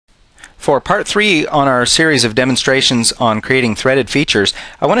For part 3 on our series of demonstrations on creating threaded features,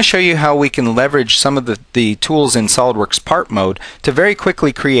 I want to show you how we can leverage some of the tools in SOLIDWORKS part mode to very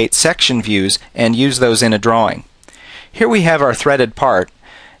quickly create section views and use those in a drawing. Here we have our threaded part,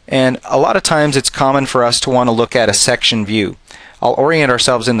 and a lot of times it's common for us to want to look at a section view. I'll orient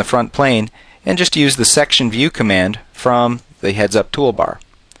ourselves in the front plane and just use the section view command from the heads-up toolbar.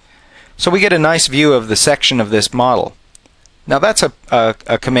 So we get a nice view of the section of this model. Now that's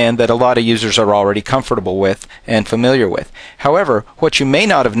a command that a lot of users are already comfortable with and familiar with. However, what you may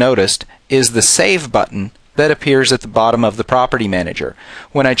not have noticed is the Save button that appears at the bottom of the Property Manager.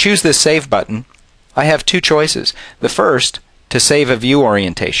 When I choose this Save button, I have two choices. The first, to save a view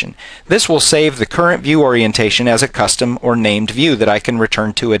orientation. This will save the current view orientation as a custom or named view that I can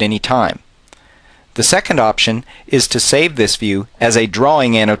return to at any time. The second option is to save this view as a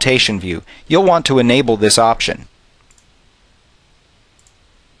Drawing Annotation View. You'll want to enable this option.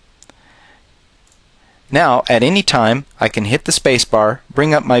 Now, at any time, I can hit the spacebar,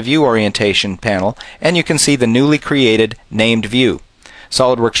 bring up my view orientation panel, and you can see the newly created named view.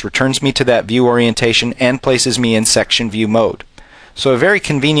 SOLIDWORKS returns me to that view orientation and places me in section view mode. So a very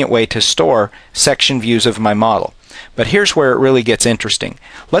convenient way to store section views of my model. But here's where it really gets interesting.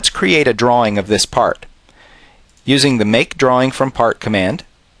 Let's create a drawing of this part. Using the Make Drawing from Part command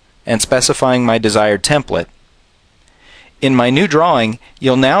and specifying my desired template, in my new drawing,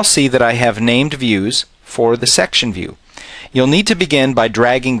 you'll now see that I have named views for the section view. You'll need to begin by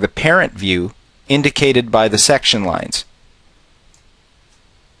dragging the parent view indicated by the section lines.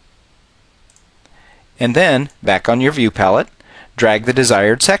 And then, back on your view palette, drag the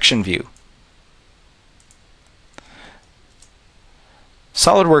desired section view.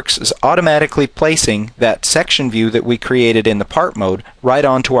 SOLIDWORKS is automatically placing that section view that we created in the part mode right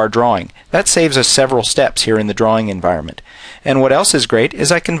onto our drawing. That saves us several steps here in the drawing environment. And what else is great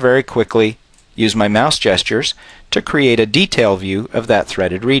is I can very quickly use my mouse gestures to create a detail view of that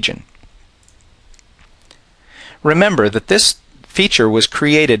threaded region. Remember that this feature was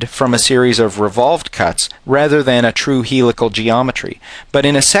created from a series of revolved cuts rather than a true helical geometry. But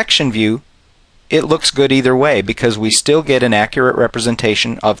in a section view, it looks good either way because we still get an accurate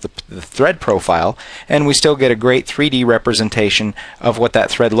representation of the thread profile, and we still get a great 3D representation of what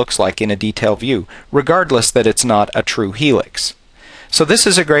that thread looks like in a detail view, regardless that it's not a true helix. So this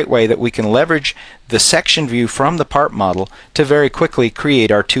is a great way that we can leverage the section view from the part model to very quickly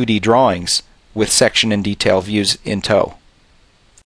create our 2D drawings with section and detail views in tow.